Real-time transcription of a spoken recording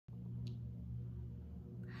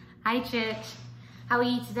Hi church, how are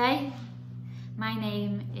you today? My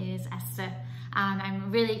name is Esther and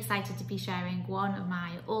I'm really excited to be sharing one of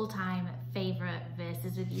my all-time favourite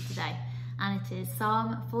verses with you today, and it is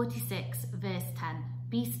Psalm 46 verse 10.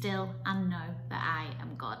 Be still and know that I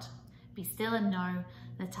am God. Be still and know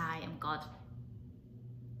that I am God.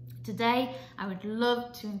 Today I would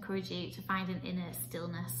love to encourage you to find an inner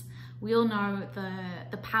stillness. We all know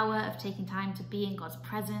the power of taking time to be in God's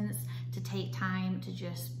presence, to take time to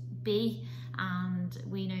just be, and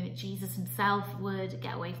we know that Jesus himself would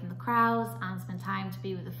get away from the crowds and spend time to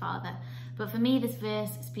be with the Father. But for me, this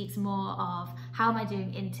verse speaks more of how am I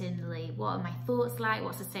doing internally? What are my thoughts like?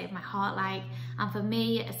 What's the state of my heart like? And for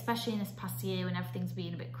me, especially in this past year when everything's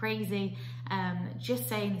been a bit crazy, just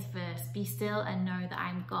saying this verse, be still and know that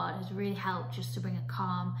I'm God, has really helped just to bring a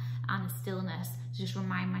calm and a stillness, to just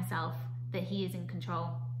remind myself that he is in control.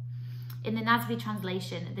 In the NASB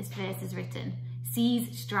translation, this verse is written,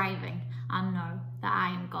 cease striving and know that I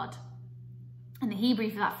am God. And the Hebrew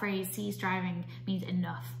for that phrase, cease striving, means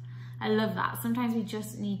enough. I love that. Sometimes we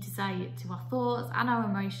just need to say to our thoughts and our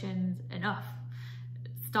emotions, enough.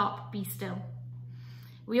 Stop, be still.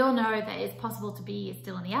 We all know that it's possible to be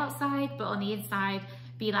still on the outside, but on the inside,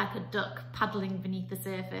 be like a duck paddling beneath the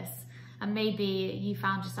surface. And maybe you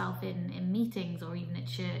found yourself in meetings or even at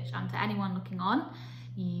church, and to anyone looking on,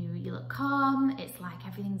 you look calm, it's like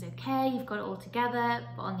everything's okay, you've got it all together,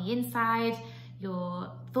 but on the inside,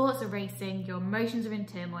 your thoughts are racing, your emotions are in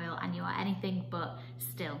turmoil, and you are anything but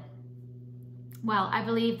still. Well, I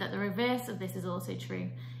believe that the reverse of this is also true.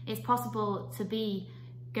 It's possible to be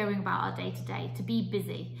going about our day to day, to be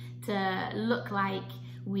busy, to look like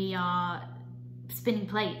we are spinning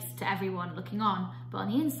plates to everyone looking on, but on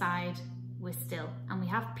the inside, we're still and we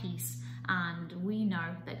have peace and we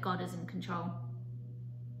know that God is in control.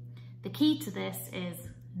 The key to this is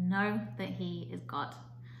know that he is God.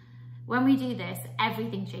 When we do this,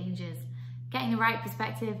 everything changes. Getting the right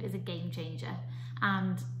perspective is a game changer,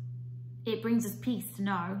 and it brings us peace to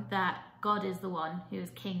know that God is the one who is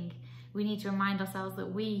king. We need to remind ourselves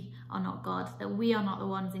that we are not God, that we are not the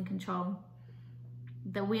ones in control,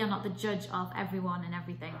 that we are not the judge of everyone and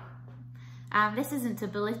everything. This isn't to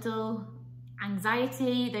belittle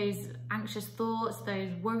anxiety, those anxious thoughts,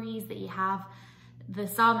 those worries that you have. The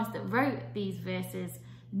psalmist that wrote these verses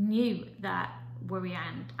knew that worry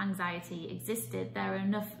and anxiety existed. There are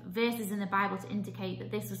enough verses in the Bible to indicate that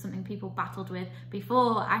this was something people battled with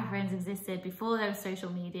before iPhones existed, before there was social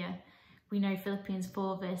media. We know Philippians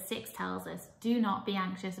 4 verse 6 tells us, do not be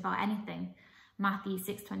anxious about anything. Matthew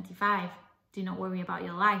 6:25, do not worry about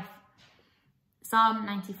your life. Psalm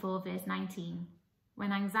 94 verse 19,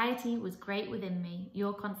 when anxiety was great within me,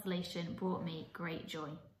 your consolation brought me great joy.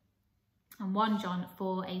 And 1 John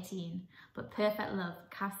 4:18, but perfect love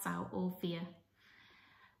casts out all fear.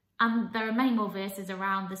 And there are many more verses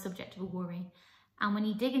around the subject of worry. And when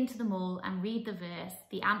you dig into them all and read the verse,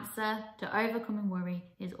 the answer to overcoming worry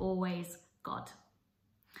is always God.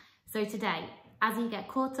 So today, as you get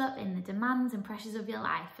caught up in the demands and pressures of your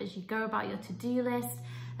life, as you go about your to-do list,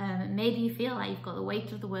 maybe you feel like you've got the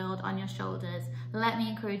weight of the world on your shoulders, let me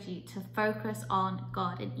encourage you to focus on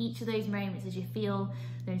God. In each of those moments, as you feel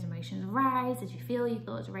those emotions rise, as you feel your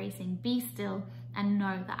thoughts racing, be still and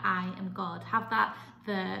know that I am God. Have that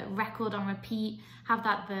the record on repeat, have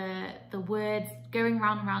that the words going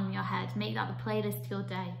round and round in your head, make that the playlist to your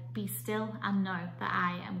day. Be still and know that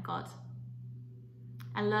I am God.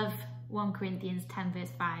 I love 1 Corinthians 10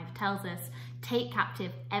 verse 5 tells us, take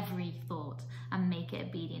captive every thought and make it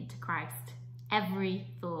obedient to Christ. Every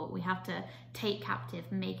thought we have to take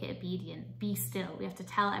captive, make it obedient, be still. We have to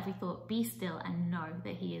tell every thought, be still and know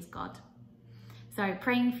that he is God. So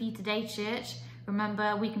praying for you today, church.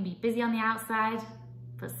 Remember, we can be busy on the outside,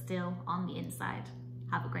 but still on the inside.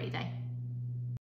 Have a great day.